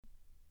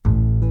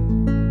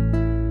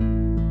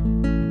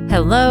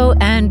Hello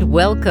and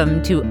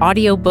welcome to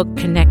Audiobook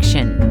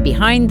Connection,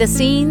 behind the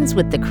scenes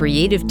with the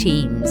creative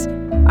teams.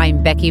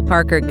 I'm Becky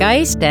Parker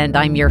Geist and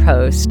I'm your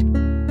host.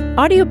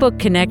 Audiobook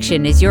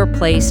Connection is your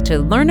place to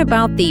learn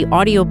about the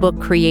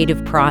audiobook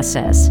creative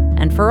process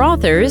and for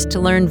authors to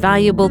learn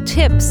valuable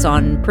tips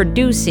on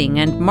producing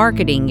and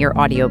marketing your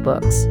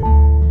audiobooks.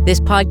 This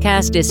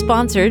podcast is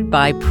sponsored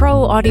by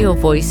Pro Audio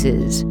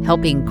Voices,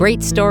 helping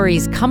great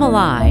stories come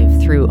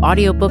alive through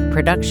audiobook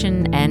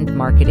production and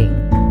marketing.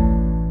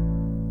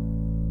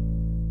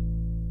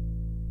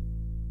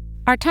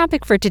 Our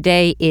topic for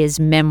today is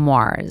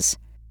memoirs.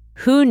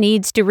 Who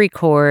needs to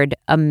record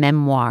a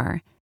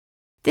memoir?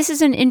 This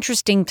is an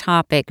interesting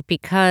topic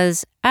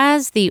because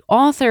as the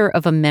author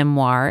of a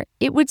memoir,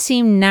 it would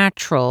seem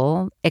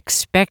natural,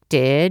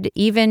 expected,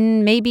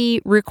 even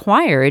maybe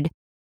required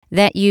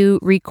that you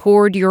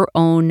record your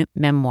own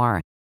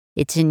memoir.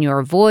 It's in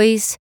your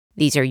voice,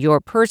 these are your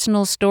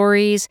personal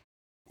stories,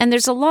 and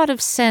there's a lot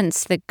of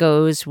sense that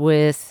goes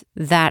with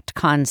that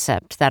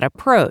concept, that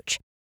approach.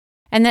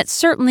 And that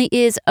certainly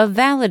is a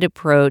valid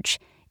approach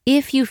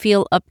if you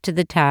feel up to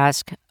the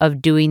task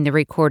of doing the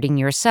recording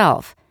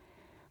yourself.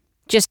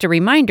 Just a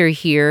reminder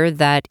here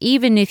that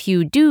even if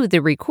you do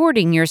the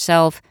recording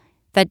yourself,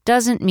 that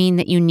doesn't mean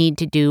that you need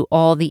to do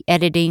all the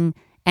editing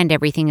and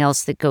everything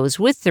else that goes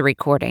with the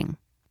recording.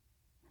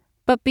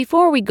 But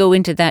before we go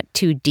into that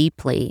too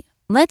deeply,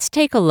 let's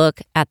take a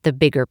look at the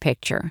bigger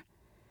picture.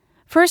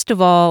 First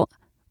of all,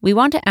 we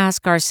want to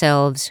ask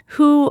ourselves,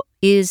 who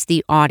is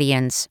the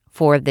audience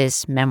for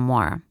this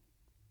memoir?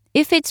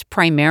 If it's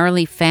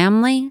primarily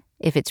family,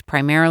 if it's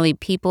primarily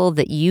people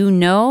that you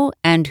know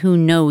and who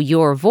know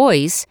your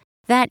voice,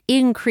 that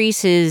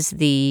increases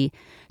the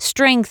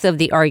strength of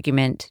the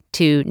argument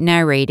to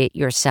narrate it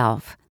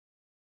yourself.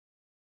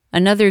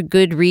 Another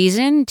good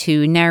reason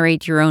to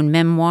narrate your own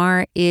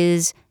memoir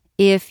is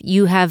if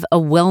you have a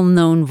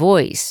well-known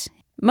voice.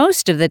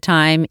 Most of the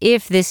time,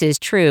 if this is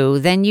true,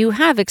 then you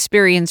have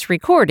experience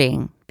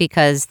recording,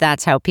 because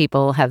that's how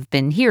people have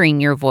been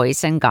hearing your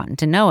voice and gotten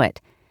to know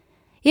it.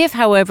 If,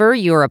 however,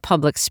 you're a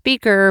public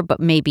speaker but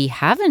maybe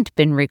haven't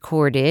been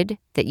recorded,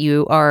 that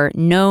you are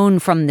known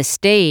from the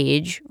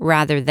stage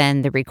rather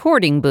than the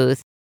recording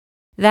booth,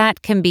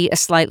 that can be a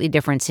slightly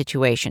different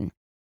situation.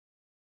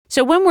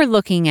 So when we're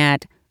looking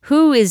at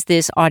who is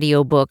this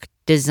audiobook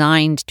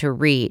designed to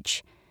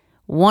reach,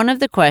 one of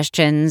the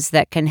questions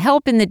that can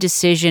help in the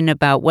decision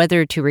about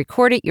whether to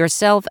record it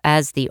yourself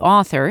as the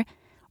author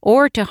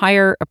or to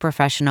hire a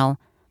professional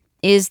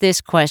is this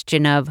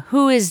question of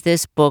who is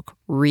this book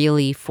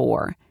really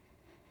for?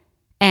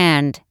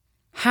 And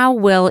how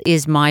well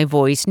is my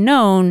voice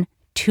known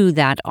to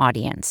that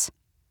audience?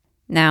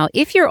 Now,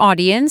 if your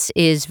audience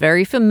is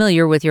very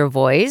familiar with your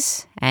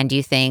voice and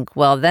you think,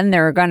 well, then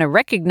they're going to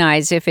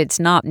recognize if it's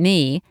not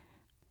me,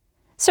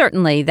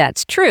 certainly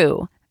that's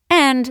true.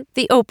 And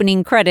the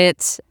opening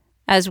credits,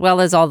 as well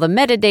as all the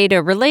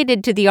metadata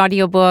related to the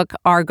audiobook,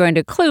 are going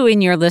to clue in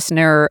your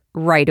listener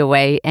right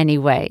away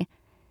anyway.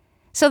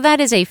 So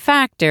that is a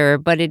factor,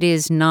 but it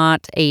is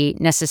not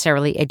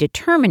necessarily a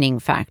determining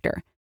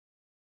factor.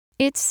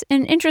 It's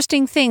an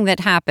interesting thing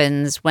that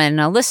happens when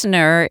a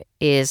listener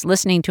is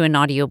listening to an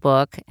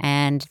audiobook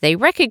and they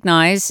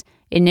recognize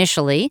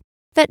initially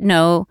that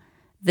no,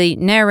 the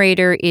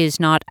narrator is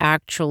not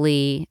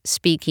actually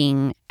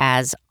speaking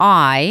as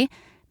I,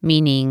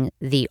 meaning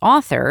the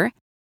author,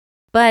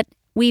 but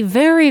we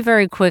very,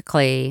 very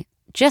quickly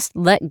just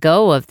let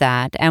go of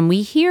that and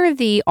we hear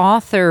the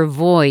author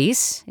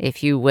voice,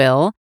 if you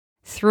will,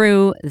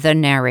 through the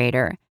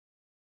narrator.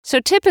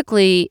 So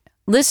typically,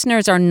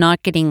 listeners are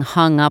not getting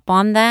hung up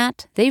on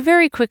that. They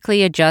very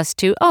quickly adjust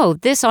to, oh,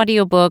 this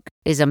audiobook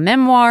is a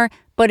memoir,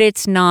 but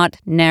it's not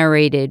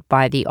narrated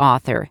by the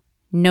author.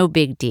 No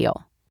big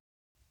deal.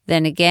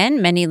 Then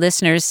again, many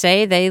listeners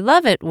say they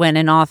love it when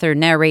an author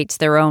narrates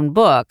their own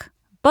book,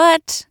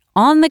 but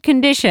on the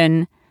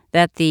condition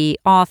that the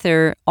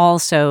author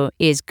also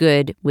is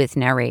good with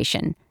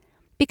narration.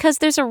 Because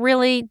there's a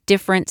really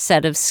different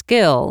set of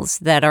skills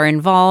that are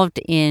involved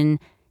in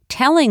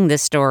telling the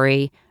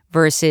story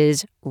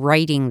versus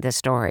writing the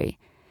story.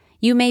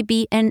 You may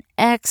be an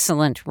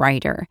excellent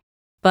writer,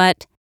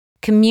 but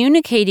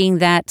communicating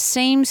that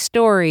same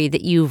story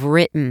that you've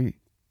written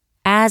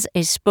as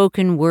a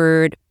spoken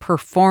word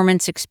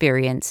performance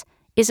experience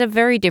is a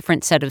very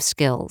different set of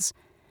skills.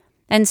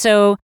 And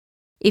so,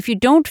 if you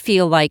don't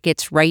feel like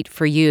it's right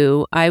for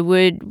you, I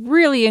would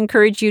really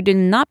encourage you to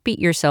not beat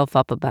yourself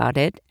up about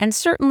it, and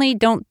certainly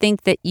don't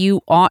think that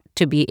you ought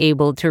to be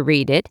able to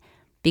read it,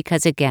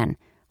 because again,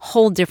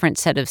 whole different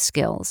set of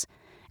skills.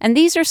 And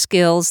these are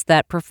skills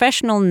that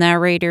professional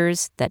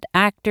narrators, that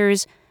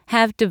actors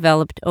have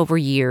developed over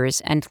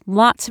years and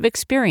lots of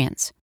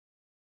experience.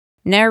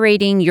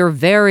 Narrating your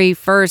very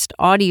first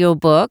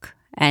audiobook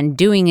and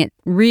doing it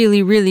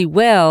really, really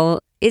well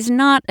is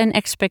not an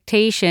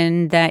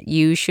expectation that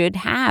you should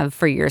have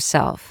for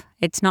yourself.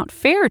 It's not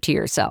fair to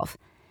yourself.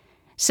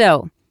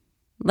 So,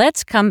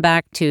 let's come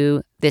back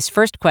to this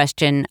first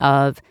question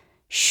of,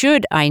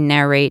 should I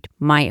narrate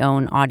my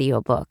own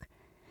audiobook?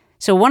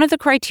 So one of the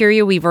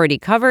criteria we've already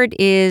covered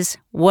is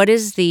what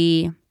is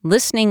the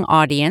listening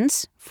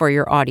audience for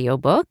your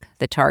audiobook,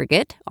 the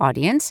target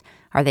audience?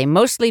 Are they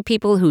mostly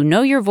people who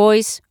know your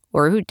voice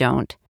or who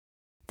don't?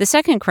 The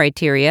second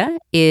criteria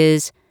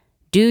is,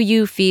 do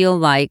you feel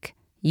like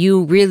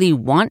you really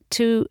want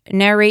to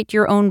narrate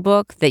your own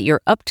book, that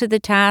you're up to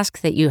the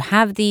task, that you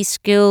have these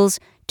skills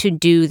to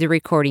do the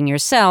recording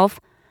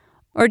yourself?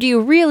 Or do you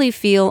really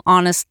feel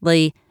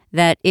honestly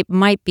that it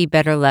might be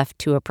better left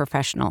to a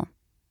professional?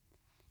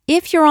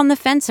 If you're on the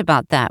fence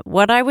about that,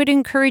 what I would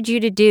encourage you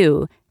to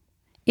do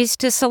is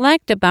to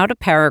select about a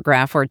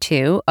paragraph or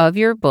two of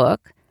your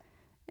book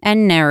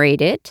and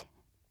narrate it.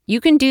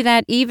 You can do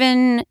that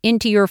even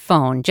into your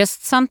phone,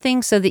 just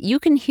something so that you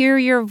can hear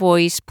your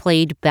voice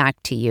played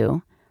back to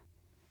you.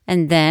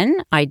 And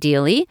then,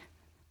 ideally,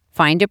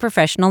 find a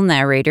professional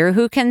narrator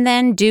who can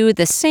then do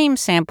the same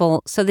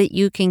sample so that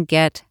you can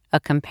get a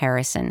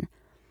comparison.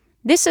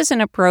 This is an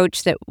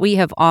approach that we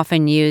have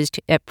often used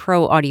at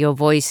Pro Audio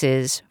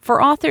Voices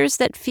for authors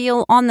that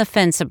feel on the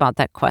fence about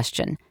that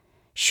question.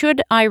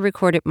 Should I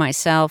record it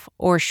myself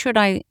or should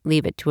I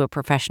leave it to a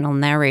professional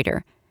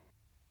narrator?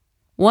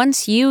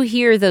 Once you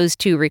hear those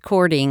two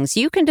recordings,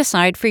 you can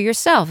decide for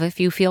yourself if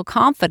you feel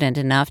confident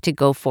enough to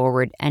go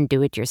forward and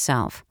do it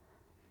yourself.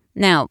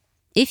 Now,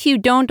 if you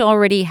don't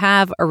already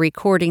have a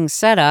recording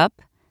set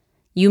up,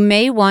 you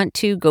may want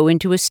to go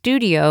into a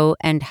studio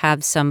and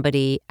have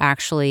somebody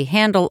actually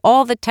handle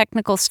all the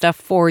technical stuff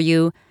for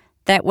you.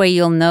 That way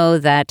you'll know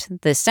that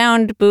the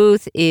sound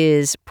booth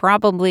is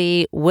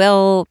probably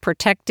well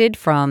protected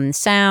from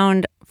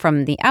sound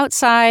from the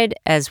outside,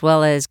 as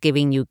well as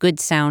giving you good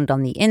sound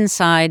on the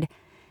inside.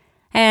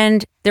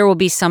 And there will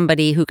be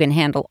somebody who can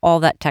handle all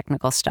that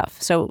technical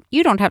stuff. So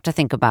you don't have to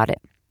think about it.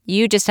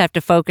 You just have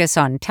to focus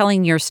on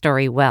telling your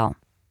story well.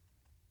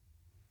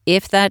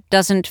 If that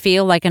doesn't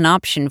feel like an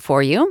option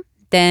for you,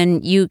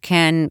 then you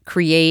can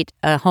create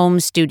a home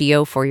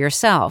studio for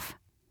yourself.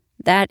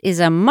 That is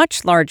a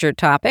much larger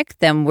topic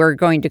than we're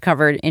going to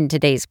cover in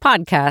today's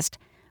podcast,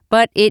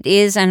 but it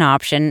is an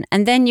option,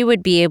 and then you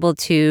would be able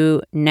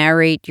to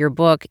narrate your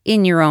book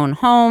in your own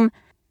home,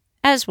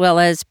 as well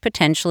as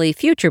potentially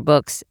future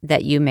books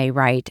that you may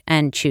write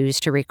and choose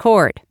to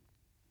record.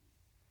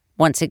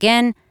 Once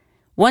again,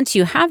 once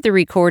you have the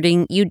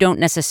recording, you don't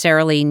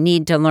necessarily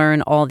need to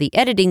learn all the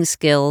editing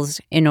skills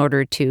in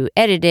order to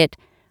edit it,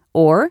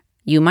 or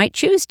you might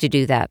choose to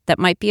do that. That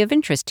might be of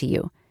interest to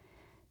you.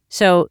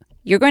 So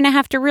you're going to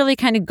have to really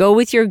kind of go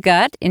with your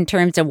gut in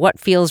terms of what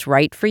feels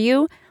right for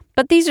you,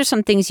 but these are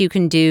some things you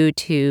can do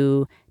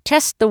to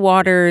test the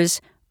waters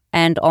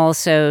and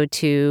also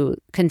to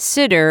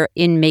consider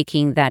in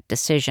making that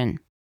decision.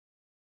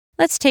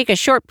 Let's take a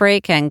short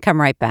break and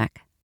come right back.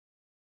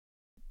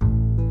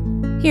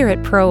 Here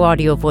at Pro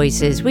Audio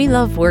Voices, we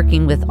love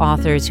working with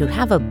authors who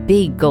have a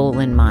big goal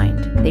in mind.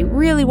 They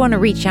really want to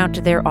reach out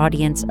to their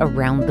audience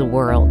around the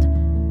world.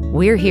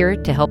 We're here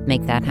to help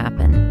make that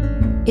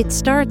happen. It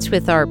starts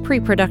with our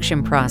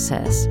pre-production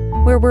process,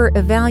 where we're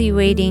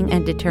evaluating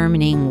and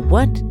determining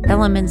what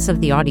elements of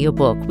the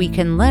audiobook we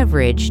can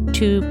leverage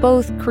to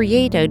both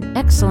create an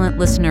excellent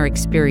listener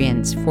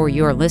experience for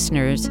your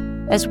listeners,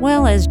 as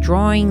well as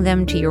drawing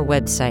them to your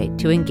website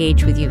to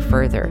engage with you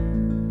further.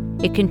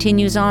 It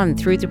continues on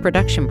through the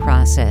production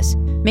process,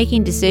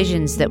 making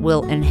decisions that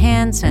will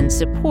enhance and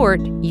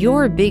support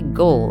your big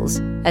goals,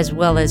 as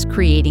well as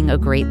creating a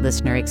great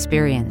listener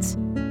experience.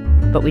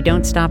 But we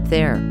don't stop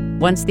there.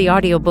 Once the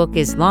audiobook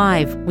is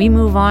live, we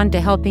move on to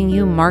helping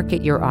you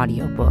market your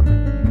audiobook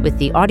with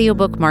the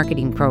Audiobook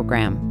Marketing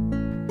Program.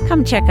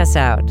 Come check us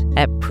out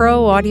at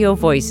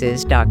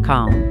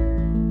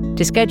proaudiovoices.com.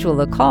 To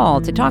schedule a call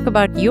to talk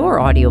about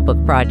your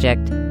audiobook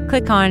project,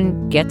 click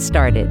on Get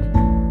Started.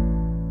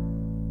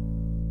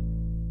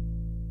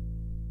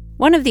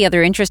 One of the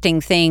other interesting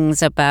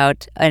things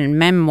about a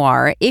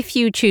memoir, if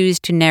you choose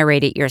to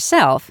narrate it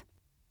yourself,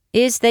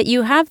 is that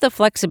you have the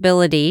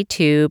flexibility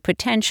to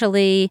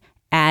potentially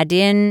add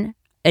in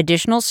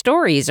additional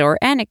stories or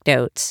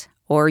anecdotes,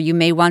 or you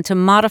may want to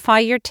modify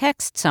your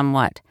text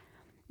somewhat.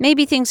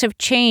 Maybe things have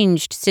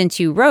changed since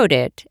you wrote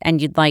it,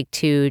 and you'd like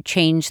to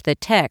change the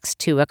text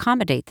to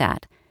accommodate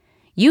that.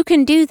 You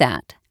can do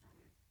that.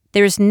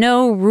 There's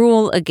no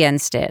rule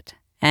against it,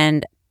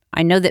 and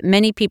I know that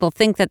many people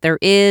think that there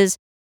is,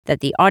 that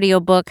the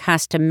audiobook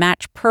has to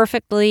match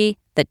perfectly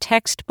the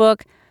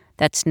textbook.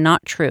 That's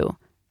not true.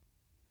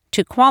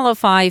 To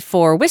qualify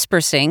for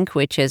WhisperSync,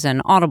 which is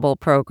an Audible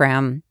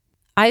program,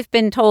 I've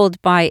been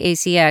told by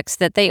ACX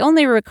that they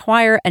only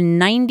require a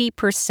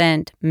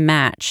 90%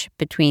 match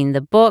between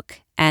the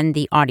book and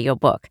the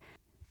audiobook.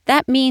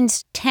 That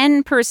means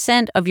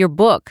 10% of your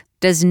book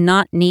does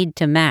not need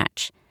to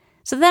match.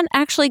 So that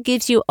actually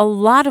gives you a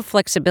lot of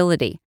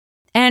flexibility.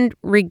 And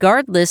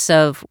regardless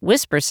of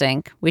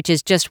WhisperSync, which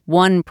is just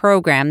one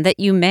program that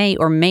you may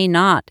or may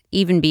not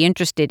even be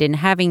interested in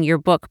having your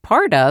book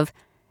part of,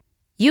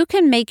 you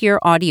can make your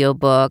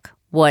audiobook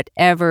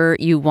whatever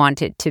you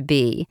want it to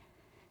be.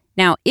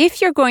 Now,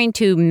 if you're going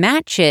to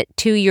match it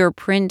to your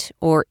print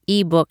or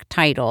ebook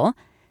title,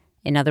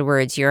 in other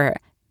words, you're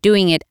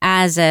doing it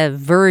as a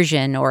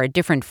version or a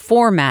different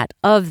format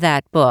of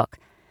that book,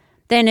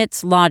 then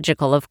it's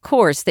logical, of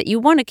course, that you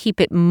want to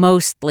keep it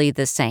mostly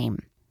the same.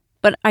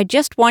 But I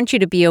just want you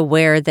to be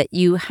aware that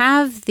you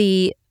have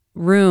the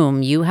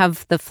room, you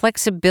have the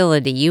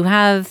flexibility, you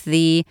have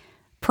the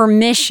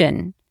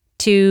permission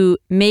to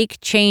make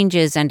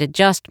changes and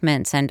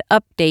adjustments and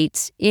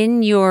updates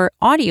in your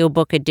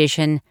audiobook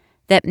edition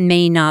that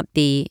may not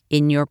be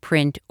in your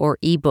print or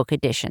ebook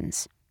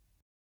editions.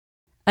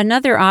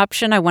 Another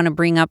option I want to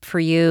bring up for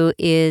you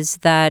is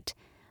that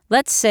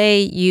let's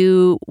say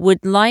you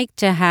would like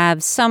to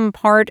have some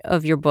part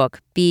of your book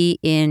be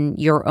in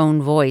your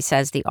own voice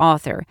as the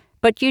author,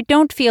 but you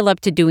don't feel up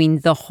to doing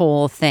the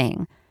whole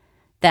thing.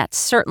 That's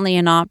certainly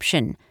an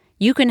option.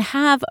 You can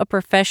have a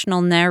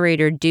professional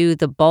narrator do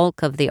the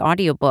bulk of the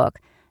audiobook,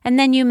 and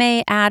then you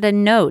may add a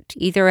note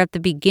either at the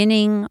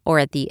beginning or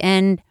at the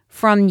end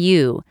from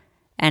you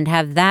and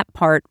have that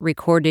part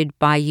recorded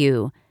by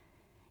you.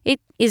 It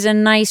is a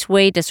nice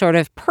way to sort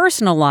of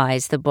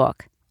personalize the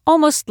book,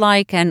 almost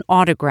like an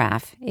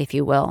autograph, if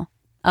you will,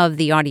 of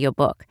the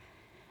audiobook.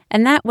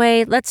 And that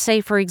way, let's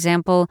say, for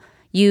example,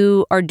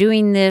 you are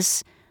doing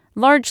this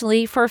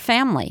largely for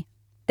family,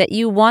 that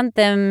you want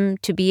them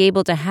to be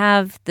able to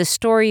have the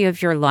story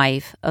of your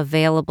life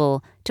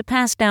available to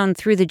pass down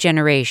through the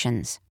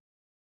generations.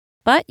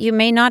 But you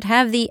may not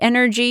have the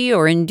energy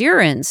or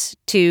endurance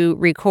to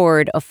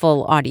record a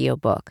full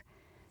audiobook.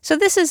 So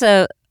this is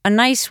a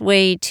nice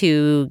way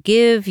to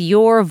give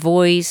your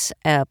voice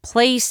a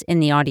place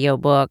in the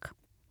audiobook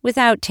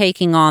without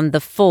taking on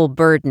the full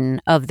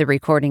burden of the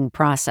recording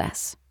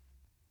process.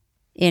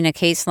 In a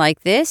case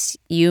like this,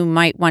 you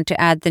might want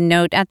to add the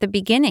note at the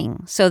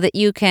beginning so that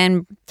you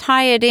can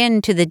tie it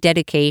into the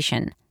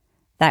dedication.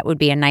 That would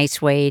be a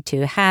nice way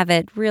to have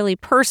it really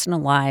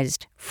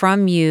personalized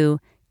from you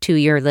to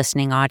your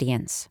listening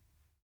audience.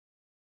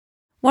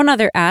 One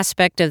other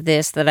aspect of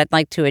this that I'd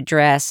like to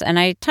address, and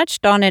I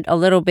touched on it a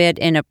little bit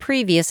in a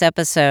previous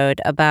episode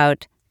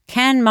about,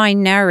 can my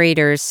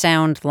narrators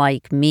sound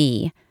like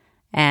me?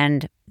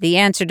 And the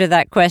answer to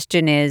that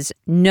question is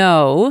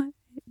no.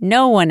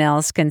 No one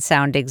else can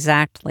sound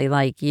exactly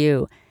like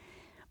you.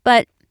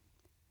 But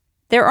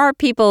there are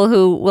people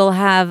who will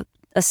have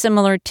a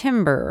similar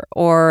timbre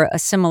or a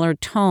similar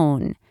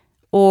tone,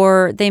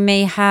 or they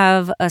may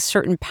have a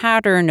certain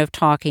pattern of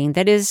talking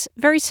that is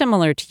very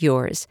similar to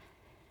yours.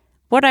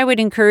 What I would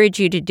encourage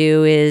you to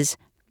do is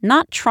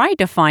not try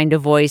to find a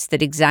voice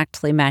that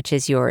exactly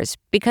matches yours,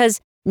 because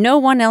no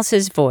one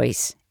else's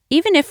voice,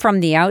 even if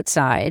from the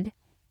outside,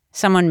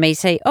 someone may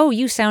say, "Oh,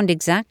 you sound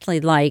exactly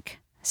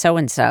like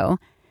so-and-so."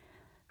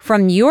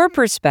 From your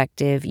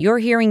perspective, you're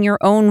hearing your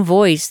own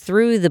voice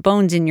through the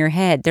bones in your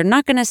head. They're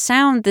not going to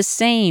sound the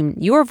same.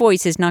 Your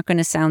voice is not going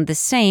to sound the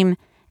same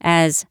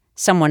as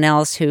someone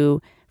else who,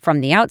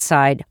 from the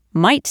outside,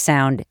 might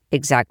sound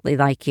exactly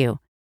like you.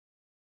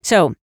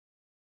 So,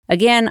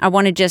 again, I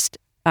want to just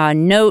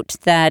note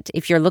that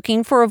if you're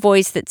looking for a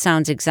voice that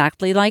sounds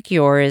exactly like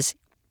yours,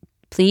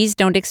 please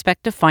don't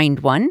expect to find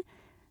one.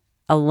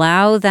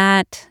 Allow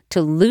that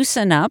to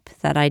loosen up,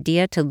 that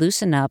idea to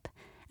loosen up,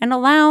 and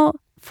allow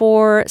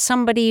for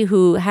somebody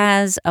who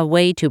has a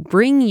way to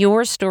bring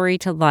your story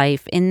to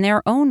life in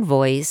their own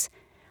voice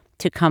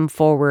to come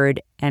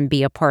forward and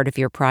be a part of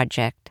your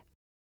project.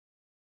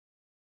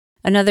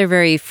 Another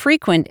very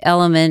frequent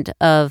element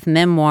of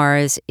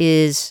memoirs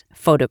is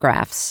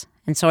photographs.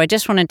 And so I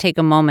just want to take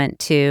a moment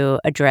to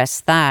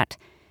address that.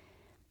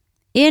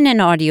 In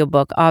an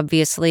audiobook,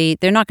 obviously,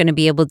 they're not going to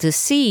be able to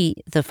see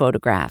the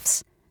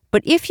photographs.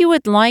 But if you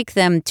would like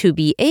them to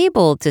be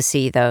able to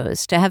see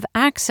those, to have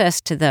access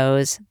to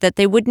those that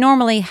they would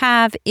normally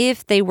have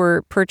if they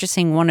were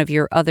purchasing one of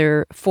your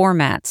other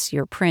formats,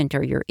 your print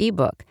or your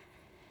ebook,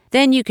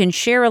 then you can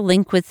share a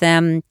link with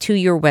them to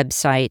your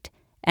website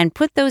and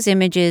put those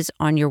images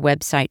on your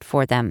website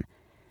for them.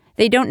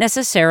 They don't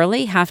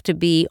necessarily have to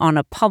be on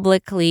a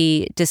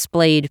publicly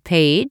displayed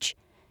page.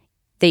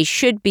 They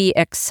should be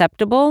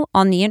acceptable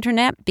on the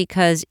internet,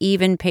 because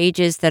even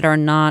pages that are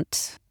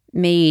not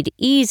made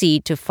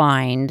easy to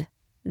find,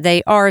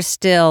 they are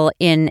still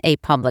in a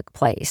public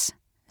place.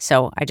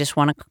 So I just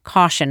want to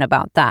caution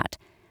about that.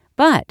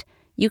 But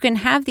you can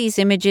have these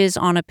images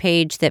on a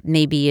page that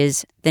maybe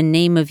is the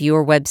name of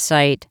your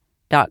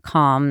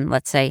website.com,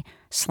 let's say,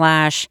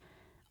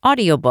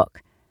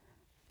 /audiobook.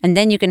 And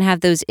then you can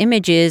have those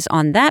images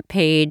on that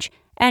page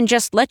and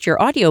just let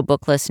your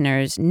audiobook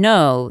listeners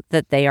know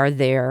that they are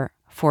there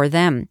for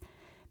them.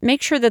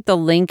 Make sure that the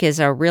link is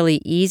a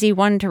really easy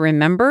one to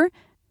remember,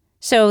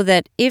 so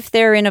that if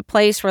they're in a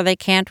place where they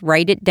can't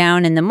write it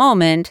down in the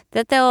moment,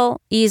 that they'll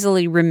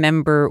easily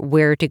remember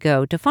where to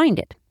go to find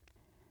it.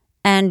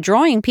 And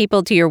drawing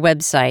people to your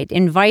website,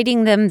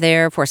 inviting them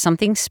there for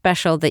something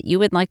special that you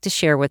would like to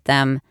share with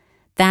them,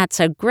 that's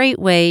a great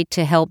way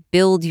to help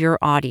build your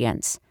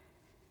audience.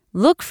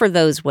 Look for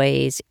those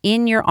ways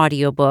in your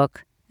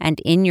audiobook and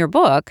in your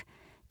book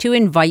to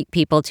invite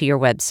people to your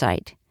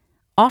website.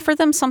 Offer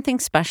them something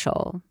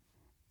special.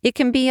 It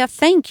can be a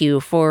thank you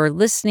for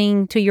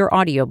listening to your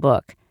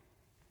audiobook.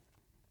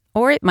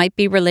 Or it might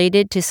be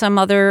related to some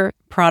other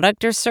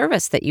product or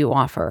service that you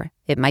offer.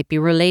 It might be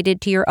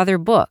related to your other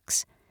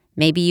books.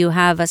 Maybe you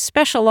have a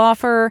special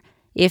offer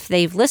if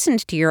they've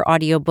listened to your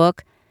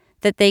audiobook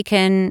that they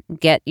can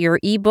get your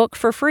ebook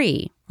for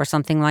free or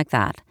something like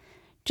that.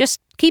 Just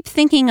keep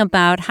thinking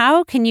about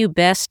how can you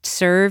best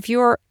serve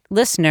your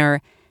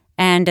listener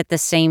and at the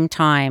same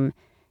time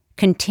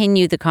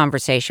continue the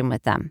conversation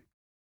with them.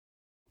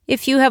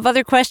 If you have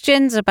other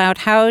questions about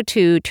how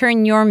to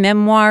turn your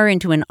memoir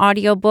into an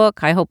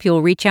audiobook, I hope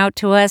you'll reach out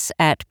to us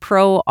at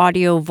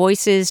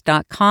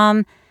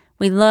proaudiovoices.com.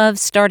 We love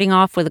starting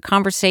off with a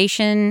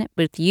conversation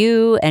with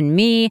you and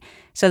me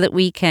so that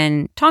we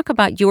can talk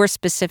about your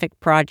specific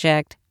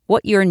project,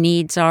 what your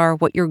needs are,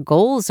 what your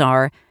goals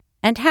are,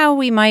 and how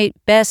we might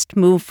best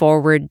move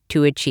forward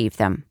to achieve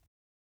them.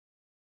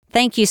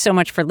 Thank you so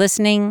much for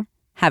listening.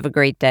 Have a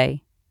great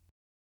day.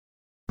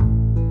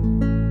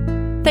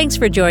 Thanks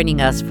for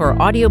joining us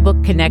for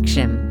Audiobook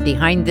Connection,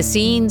 behind the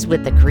scenes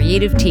with the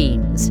creative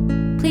teams.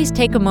 Please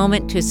take a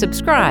moment to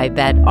subscribe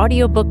at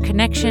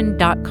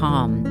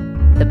audiobookconnection.com.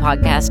 The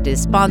podcast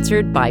is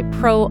sponsored by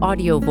Pro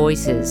Audio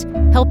Voices,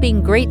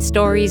 helping great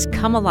stories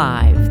come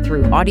alive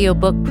through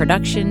audiobook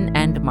production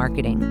and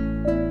marketing.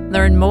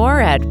 Learn more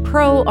at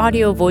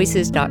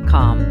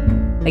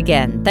proaudiovoices.com.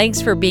 Again,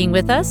 thanks for being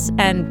with us,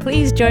 and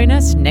please join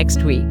us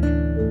next week.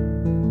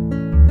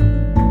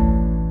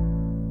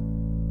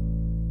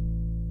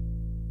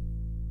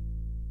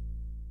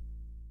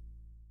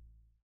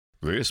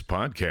 This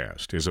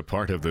podcast is a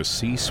part of the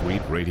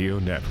C-Suite Radio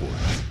Network.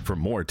 For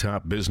more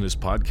top business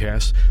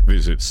podcasts,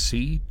 visit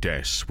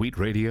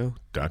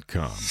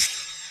c-suiteradio.com.